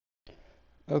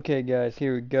Okay guys,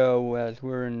 here we go as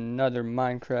we're in another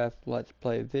Minecraft Let's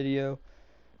Play video.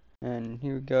 And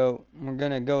here we go. We're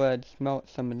gonna go ahead and smelt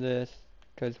some of this,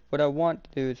 because what I want to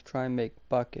do is try and make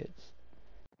buckets.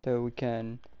 So we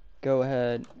can go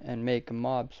ahead and make a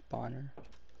mob spawner.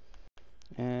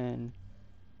 And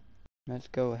let's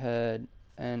go ahead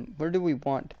and where do we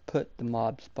want to put the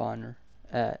mob spawner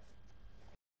at?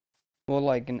 Well,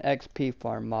 like an XP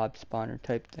farm mob spawner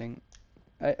type thing.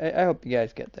 I hope you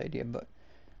guys get the idea, but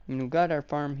I mean, we've got our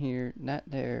farm here, that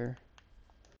there.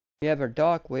 We have our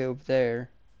dock way over there.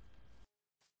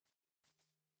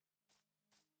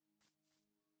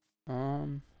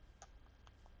 Um,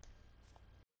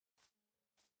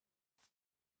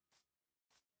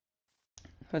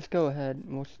 let's go ahead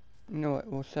and you know what,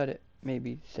 we'll set it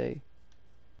maybe, say,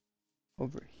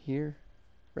 over here,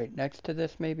 right next to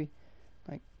this maybe,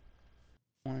 like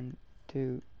 1,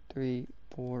 2, 3,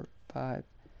 4, 5.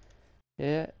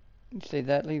 Yeah, say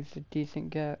that leaves a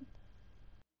decent gap.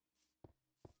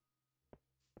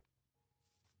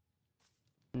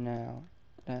 Now,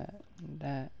 that, and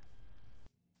that.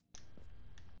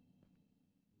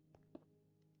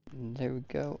 And there we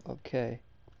go, okay.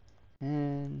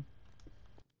 And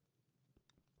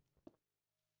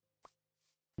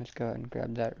let's go ahead and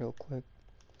grab that real quick.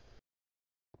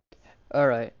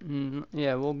 Alright,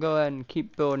 yeah, we'll go ahead and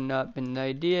keep building up, and the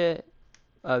idea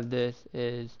of this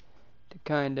is to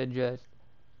kind of just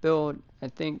build, I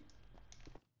think,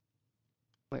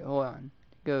 wait, hold on,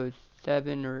 it goes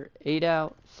 7 or 8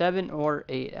 out, 7 or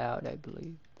 8 out, I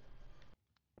believe.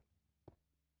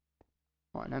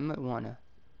 Hold on, I might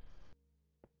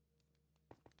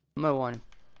wanna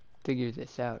figure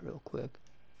this out real quick.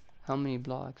 How many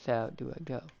blocks out do I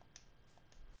go?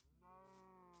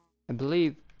 I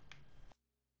believe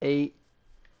 8.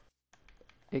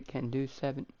 It can do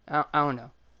 7. I don't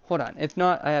know. Hold on. If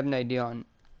not, I have an idea on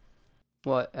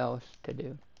what else to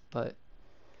do. But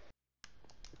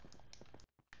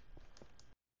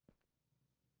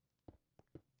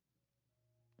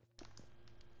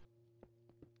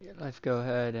yeah, let's go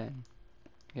ahead and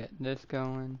get this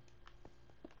going.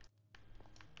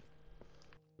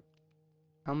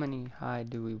 How many high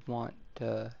do we want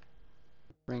to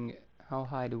bring it? How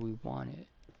high do we want it?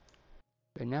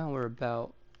 Right now we're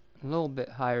about a little bit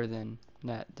higher than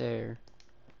that there.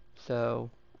 So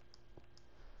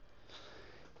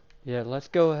yeah, let's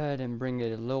go ahead and bring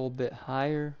it a little bit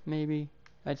higher, maybe,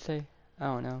 I'd say. I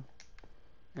don't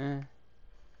know.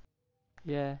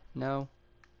 Yeah, no,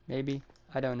 maybe,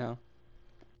 I don't know.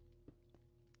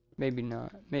 Maybe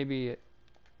not. Maybe a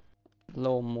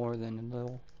little more than a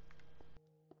little.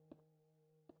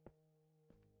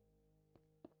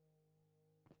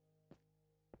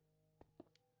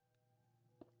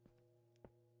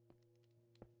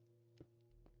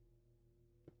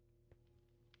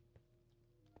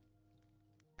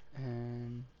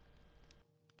 And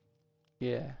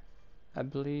yeah, I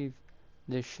believe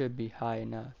this should be high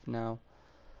enough. Now,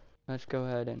 let's go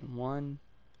ahead and 1,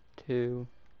 2,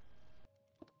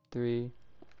 3,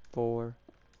 4,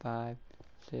 5,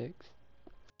 6,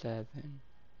 7,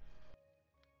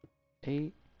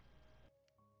 8,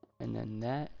 and then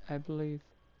that, I believe.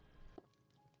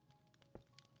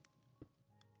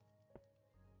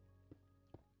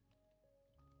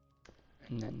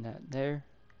 And then that there.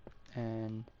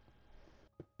 And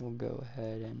we'll go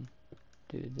ahead and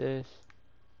do this.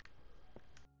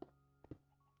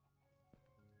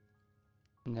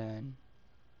 And then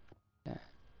that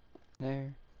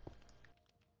there.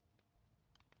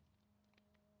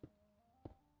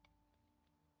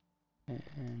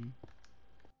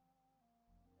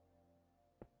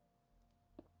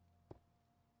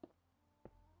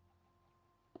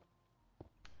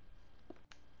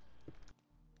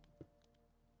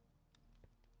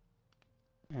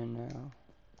 And now,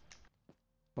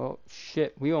 well,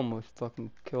 shit, we almost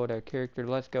fucking killed our character.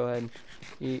 Let's go ahead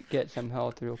and get some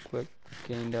health real quick,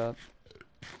 gained up.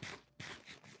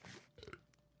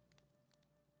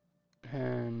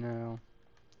 And now,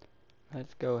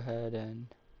 let's go ahead and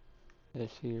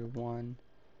this here, 1,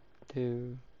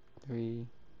 2, 3,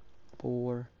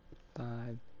 4,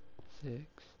 5,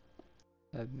 6,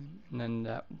 7, and then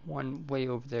that one way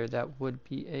over there, that would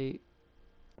be 8.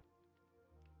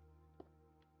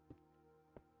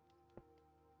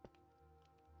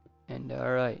 And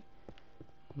alright,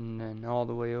 and then all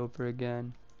the way over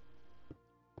again,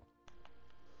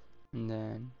 and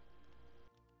then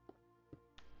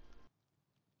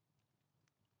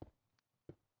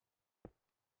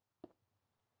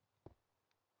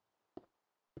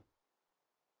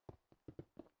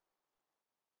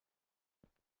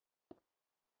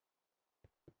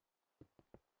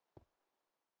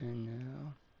and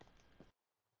now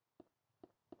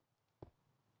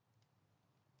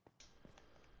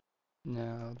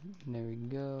Now, there we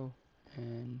go,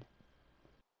 and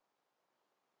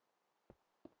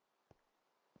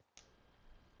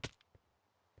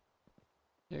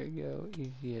there you go,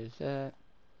 easy as that.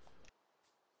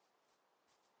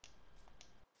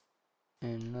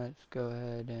 And let's go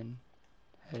ahead and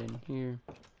head in here.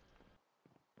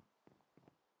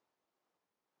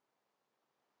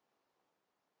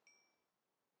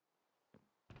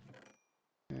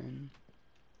 And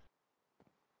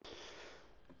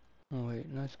oh wait,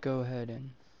 let's go ahead and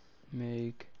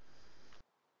make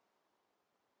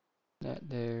that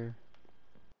there.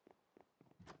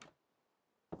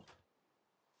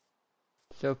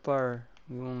 So far,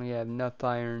 we only have enough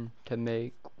iron to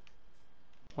make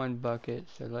one bucket,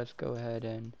 so let's go ahead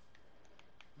and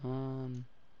you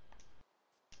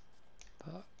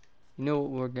know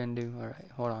what we're gonna do?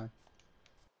 Alright, hold on.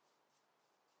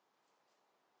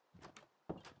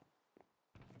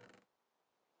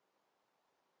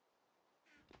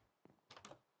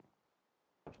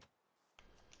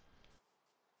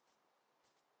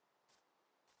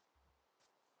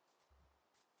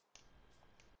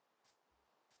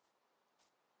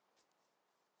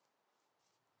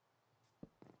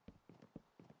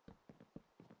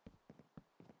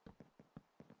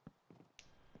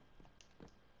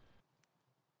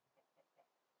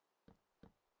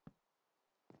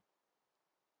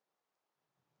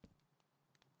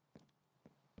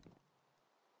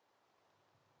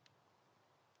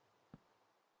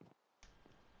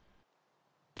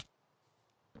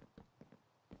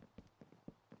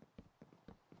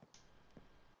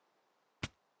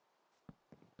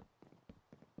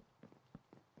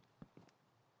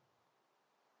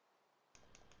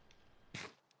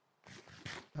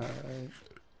 Alright.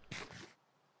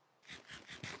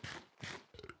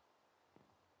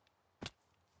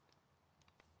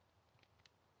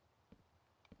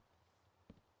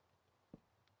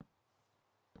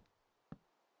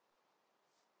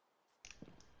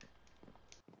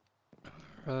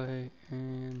 Right,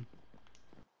 and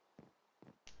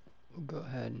we'll go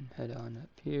ahead and head on up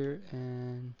here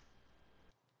and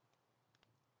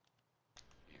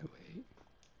here, wait.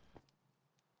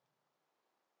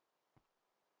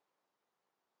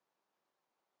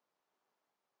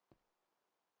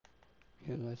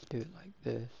 Here, let's do it like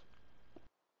this.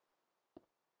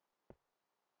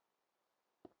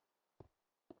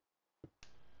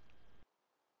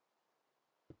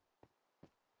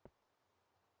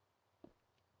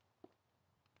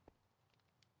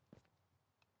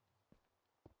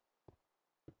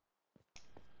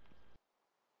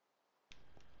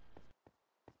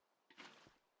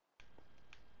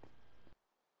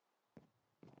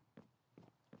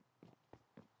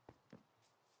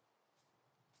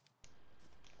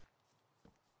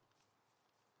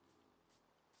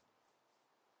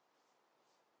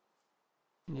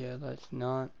 Yeah, let's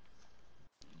not.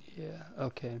 Yeah,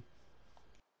 okay.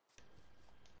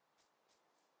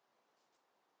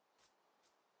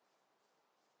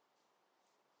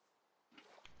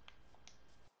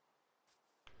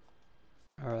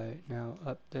 Alright, now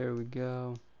up there we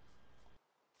go.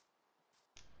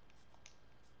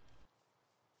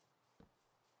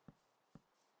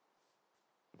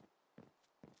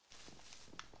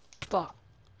 Fuck.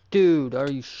 Dude,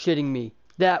 are you shitting me?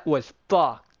 That was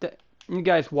fucked. You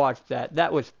guys watched that.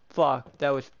 That was fucked.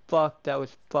 That was fucked. That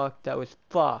was fucked. That was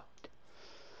fucked.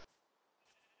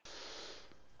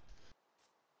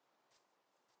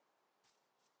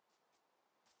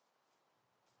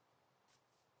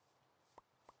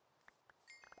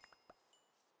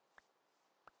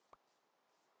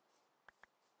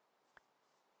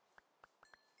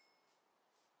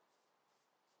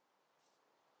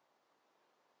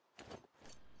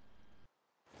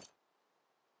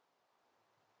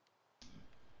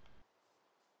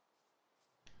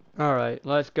 Alright,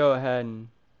 let's go ahead and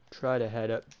try to head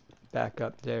up, back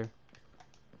up there.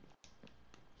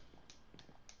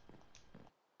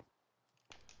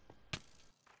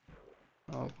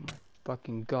 Oh my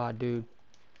fucking god, dude.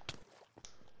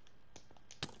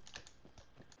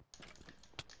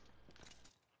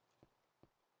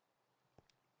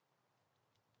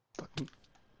 Fucking,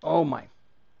 oh my.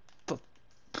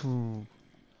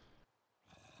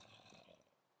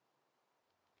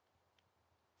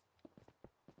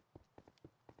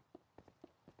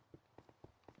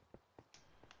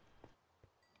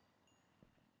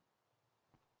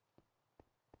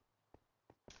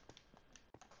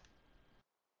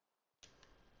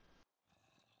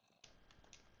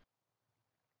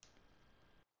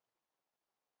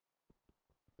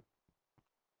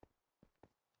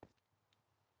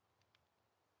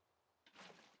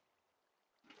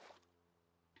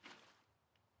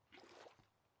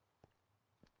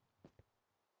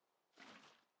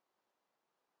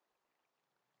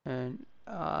 And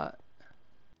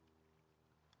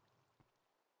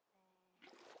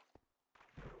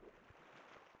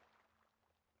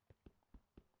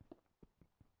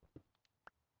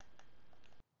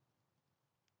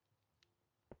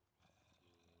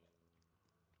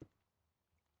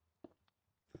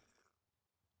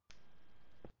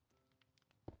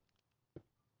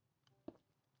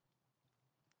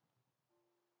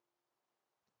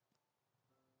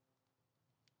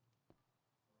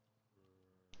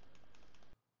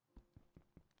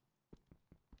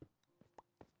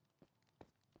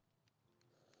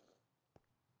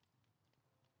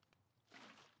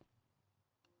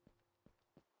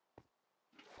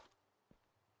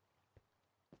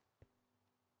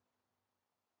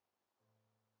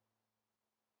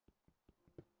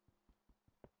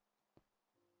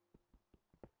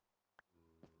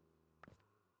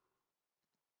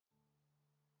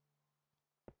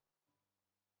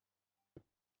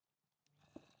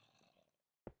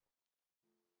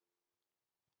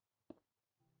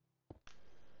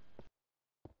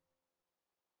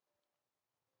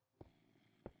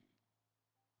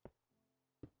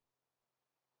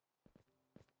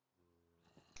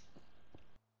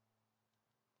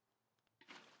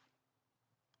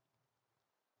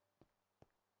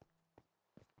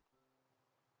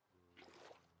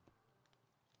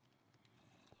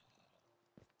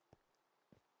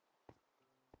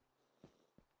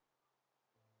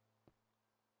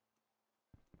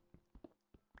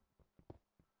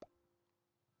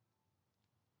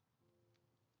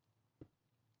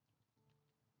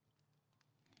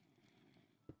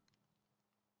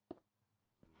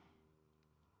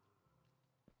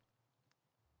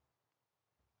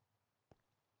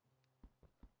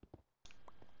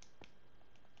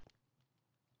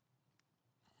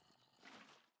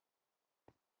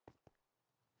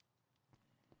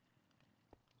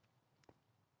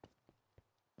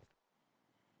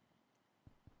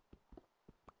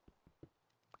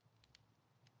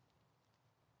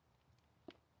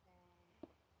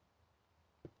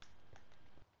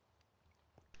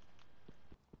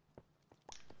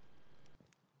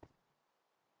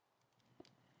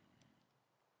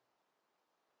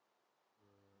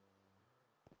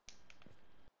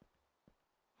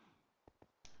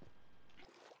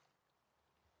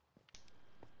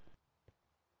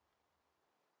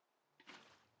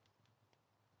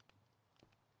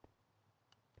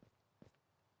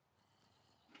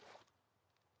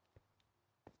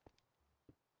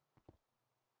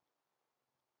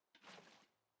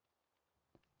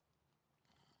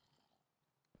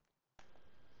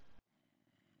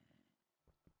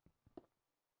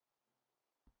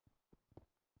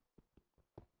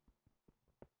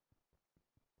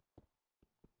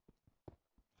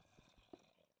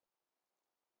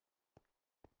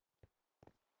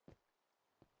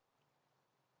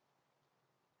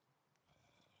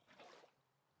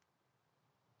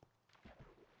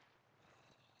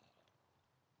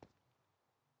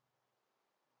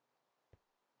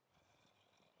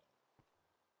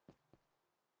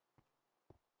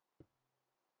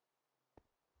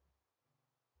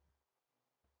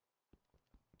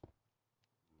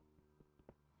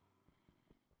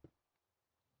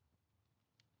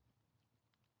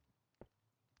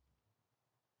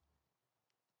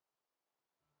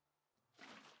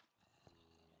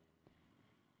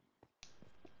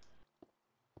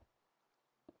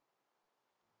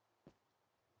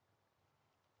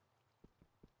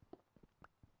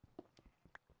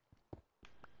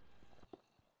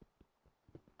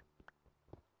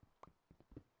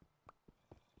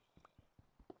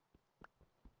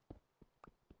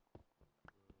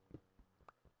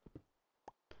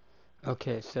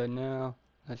okay, so now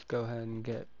let's go ahead and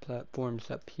get platforms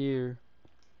up here.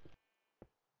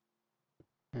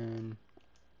 And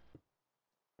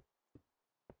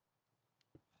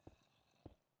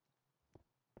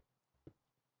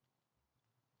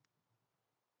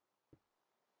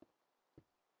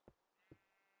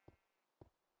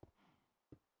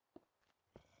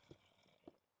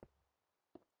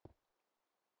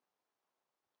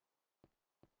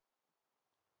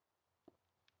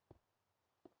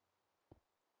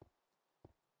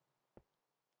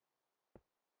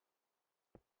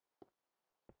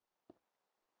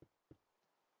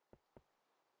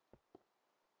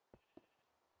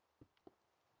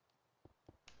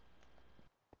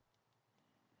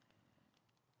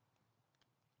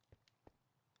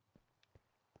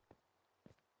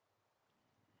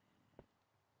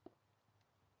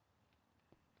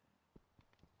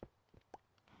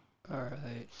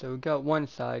alright, so we got one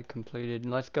side completed,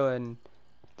 and let's go ahead and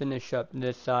finish up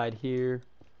this side here.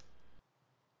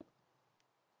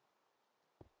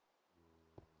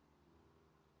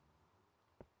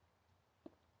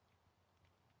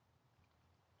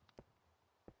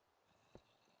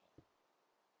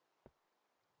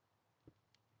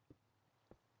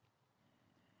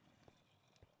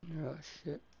 Oh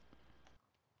shit.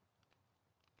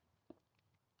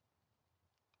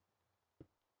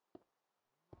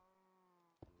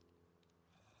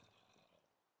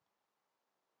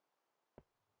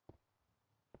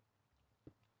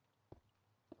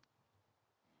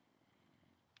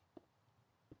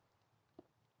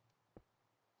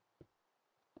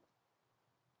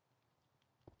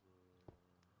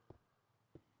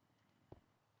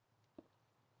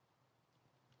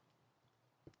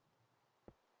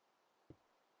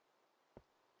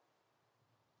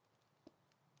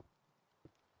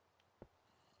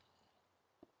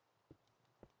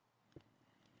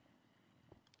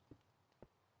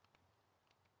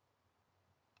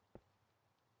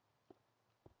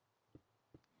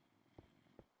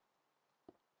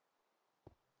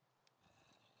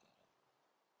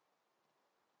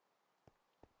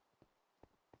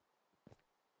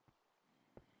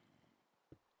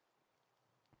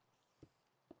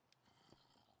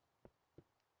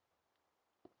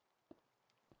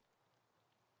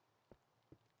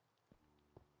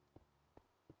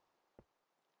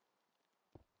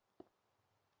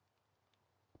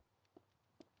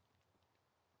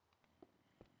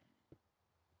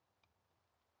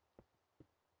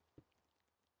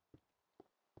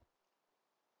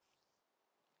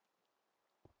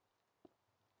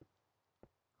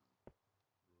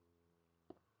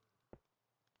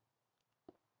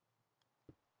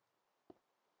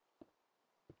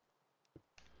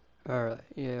 Alright,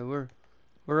 yeah,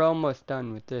 we're almost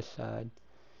done with this side.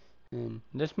 And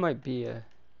this might be a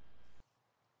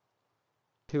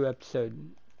 2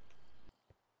 episode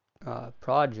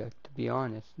project, to be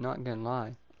honest, not gonna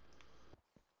lie.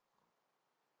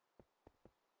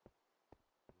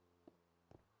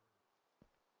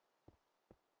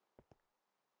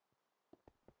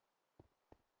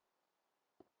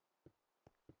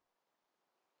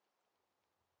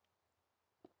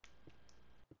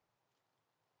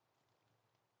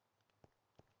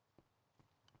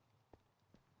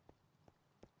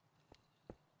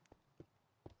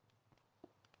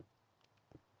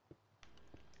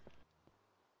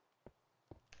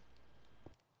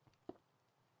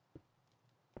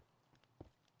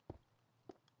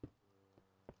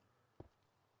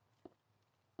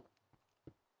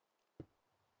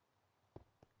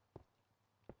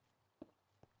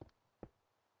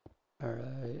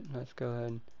 Alright, let's go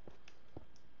ahead.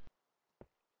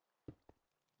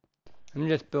 I'm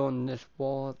just building this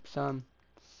wall up some.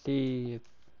 See if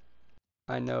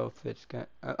I know if it's gonna...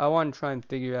 I want to try and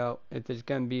figure out if it's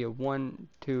gonna be a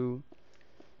 1-2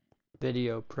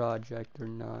 video project or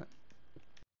not.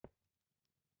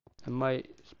 I might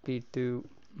speed through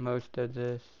most of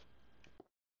this.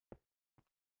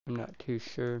 I'm not too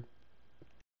sure.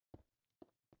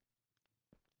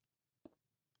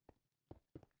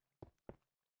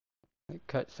 Like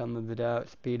cut some of it out,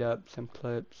 speed up some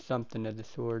clips, something of the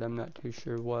sort. I'm not too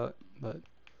sure what, but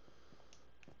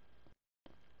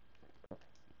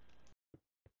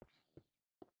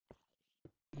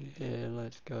yeah,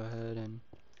 let's go ahead and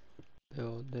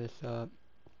build this up.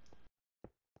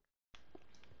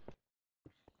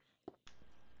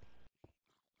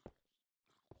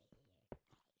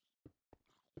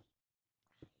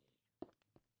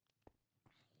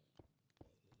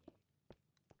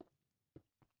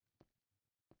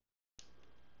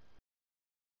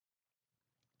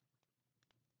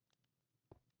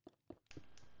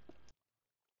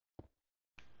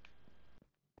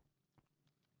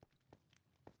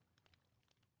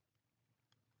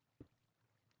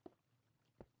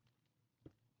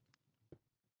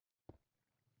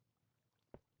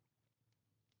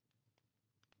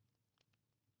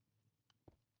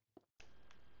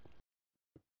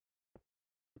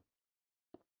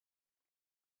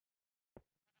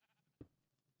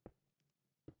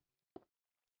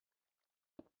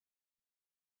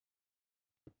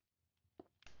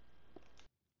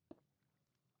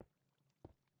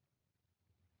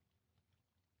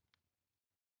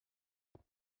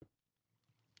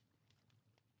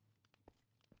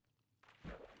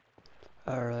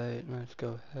 Alright, let's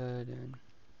go ahead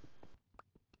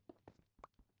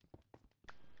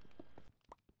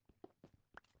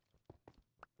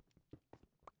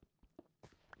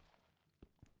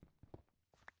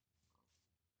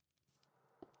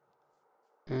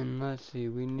and let's see,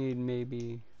 we need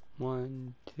maybe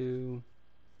 1, 2,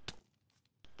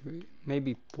 3,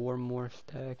 maybe 4 more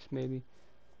stacks, maybe.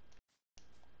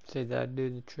 Say that'd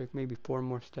do the trick, maybe 4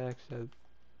 more stacks of,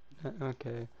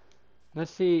 okay.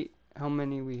 Let's see how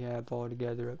many we have all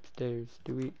together upstairs.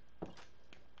 Do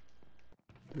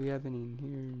we have any in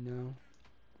here? No.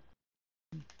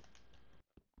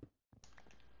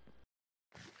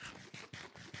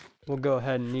 we'll go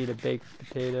ahead and eat a baked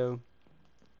potato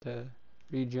to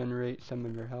regenerate some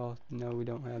of your health. No, we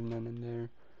don't have none in there.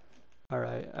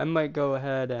 Alright, I might go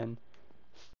ahead and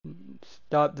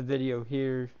stop the video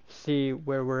here, see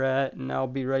where we're at, and I'll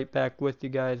be right back with you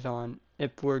guys on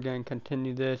if we're going to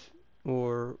continue this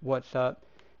or what's up.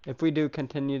 If we do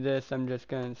continue this, I'm just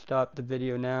going to stop the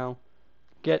video now,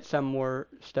 get some more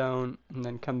stone, and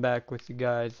then come back with you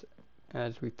guys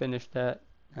as we finish that.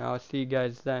 I'll see you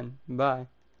guys then. Bye.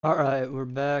 Alright, we're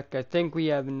back. I think we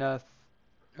have enough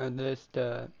of this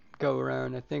to go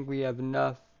around. I think we have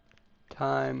enough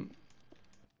time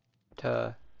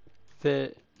to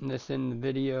fit this in the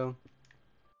video.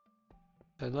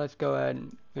 So let's go ahead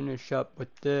and finish up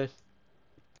with this.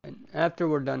 And after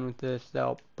we're done with this,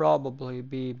 that'll probably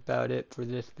be about it for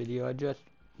this video. I just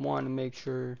want to make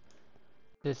sure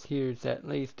this here is at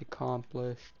least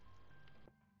accomplished.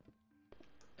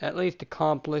 At least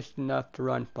accomplished enough to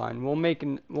run fine.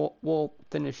 We'll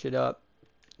finish it up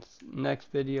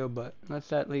next video, but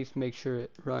let's at least make sure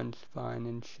it runs fine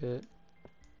and shit.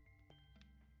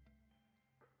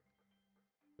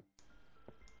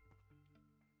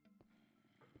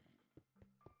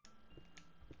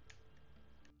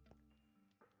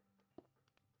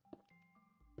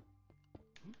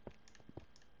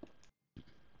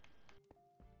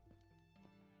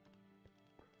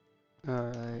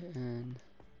 Alright, and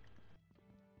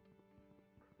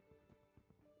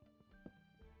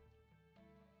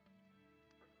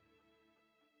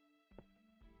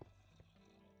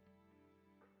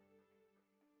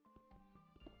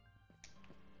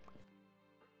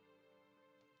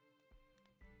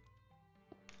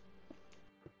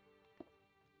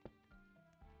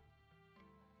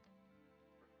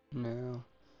now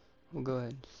we'll go ahead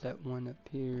and set one up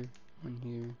here, one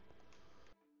here.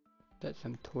 Set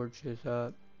some torches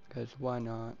up, because why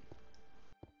not?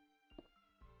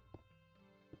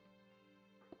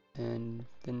 And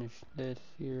finish this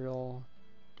here all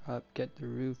up, get the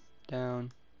roof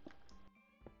down.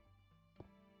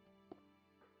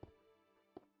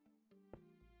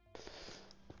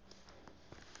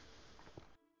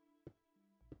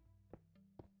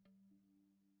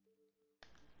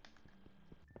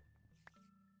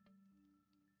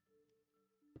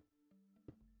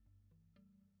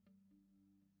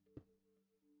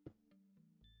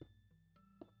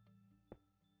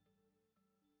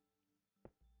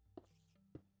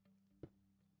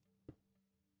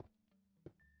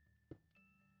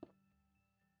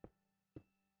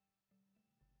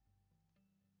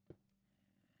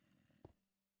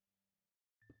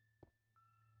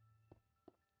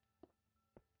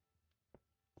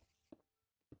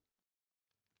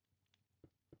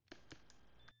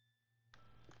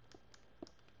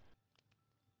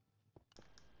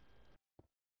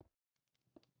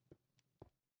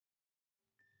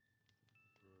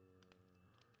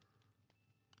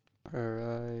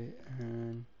 Alright,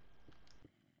 and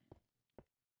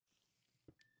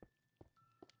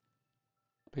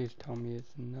please tell me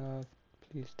it's enough.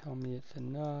 Please tell me it's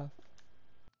enough.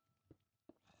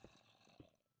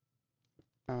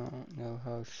 I don't know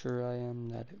how sure I am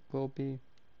that it will be,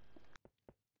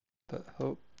 but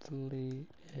hopefully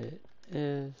it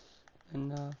is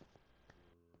enough.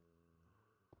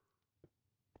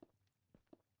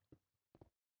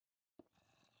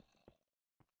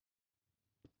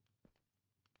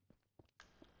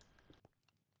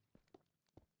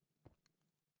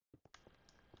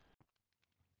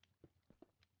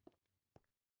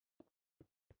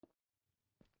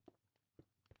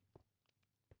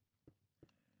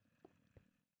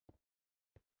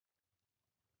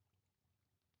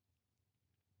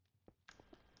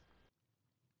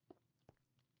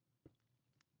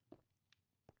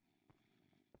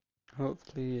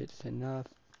 Hopefully it's enough.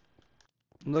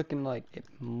 Looking like it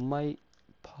might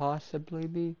possibly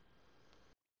be.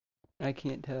 I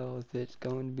can't tell if it's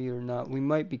going to be or not. We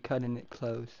might be cutting it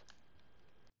close.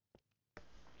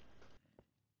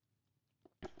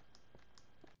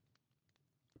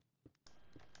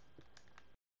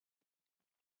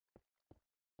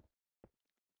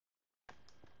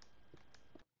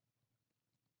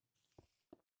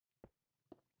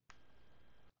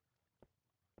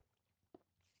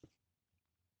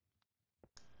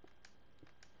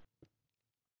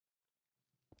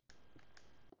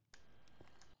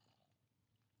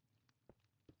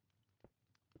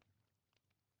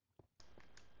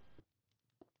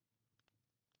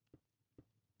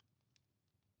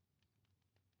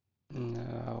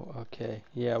 No, okay.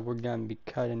 Yeah, we're gonna be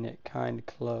cutting it kinda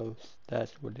close.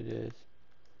 That's what it is.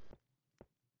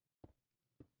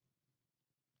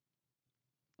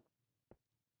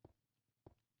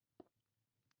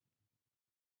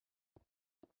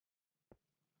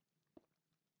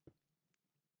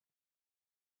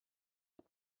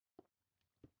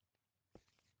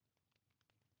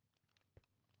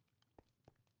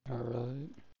 Alright.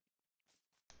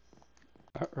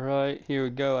 Alright, here we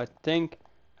go. I think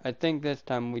this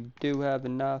time we do have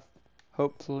enough.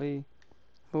 Hopefully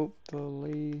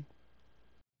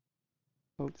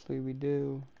we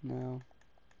do. No.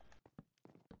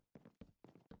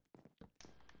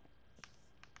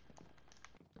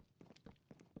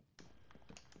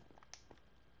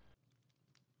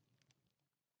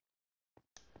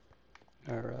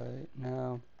 Alright,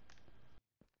 now.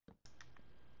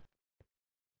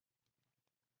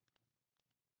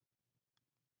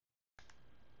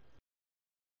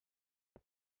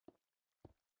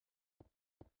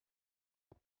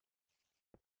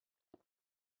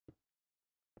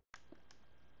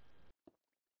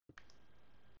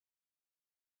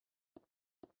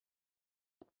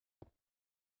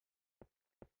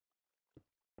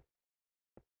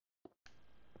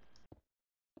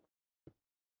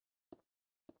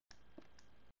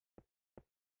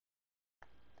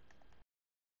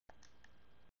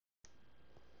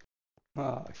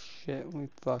 Oh shit, we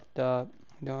fucked up.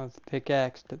 We don't have a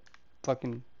pickaxe to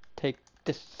fucking take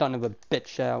this son of a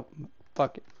bitch out.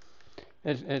 Fuck it.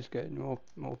 It's good.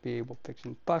 We'll be able to fix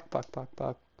him. Fuck.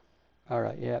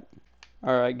 Alright, yep.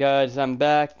 Alright guys, I'm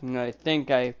back and I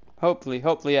think hopefully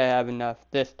I have enough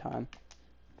this time.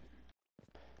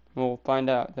 We'll find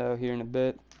out though here in a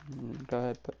bit. Go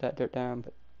ahead, put that dirt down,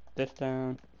 put this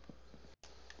down.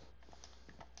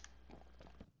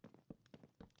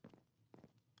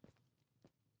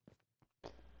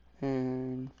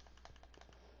 And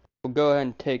we'll go ahead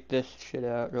and take this shit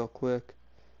out real quick.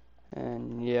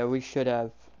 And yeah, we should have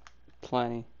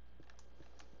plenty.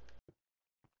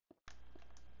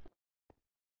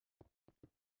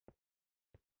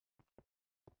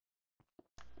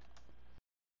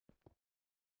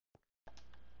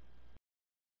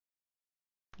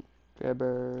 Grab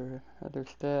our other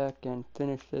stack and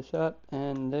finish this up,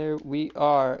 and there we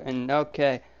are. And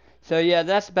okay, so yeah,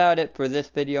 that's about it for this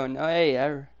video. And oh, hey,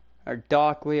 our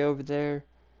dock way over there,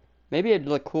 maybe it'd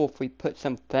look cool if we put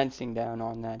some fencing down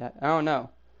on that. I don't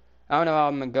know how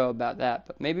I'm gonna go about that,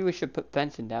 but maybe we should put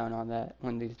fencing down on that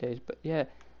one of these days. But yeah,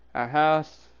 our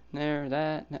house there,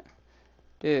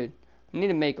 dude, we need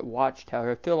to make a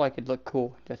watchtower. I feel like it'd look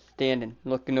cool just standing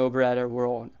looking over at our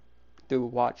world through a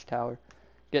watchtower.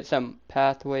 Get some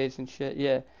pathways and shit,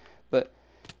 yeah. But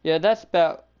yeah, that's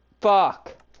about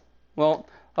well,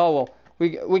 oh well,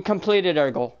 we completed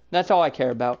our goal. That's all I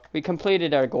care about. We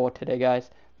completed our goal today, guys.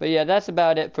 But yeah, that's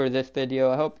about it for this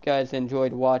video. I hope you guys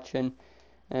enjoyed watching.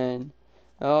 And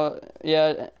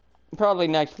yeah, probably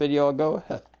next video I'll go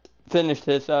finish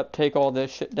this up, take all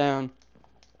this shit down.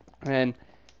 And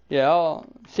yeah, I'll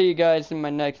see you guys in my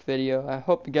next video. I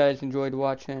hope you guys enjoyed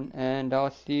watching, and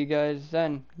I'll see you guys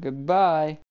then. Goodbye.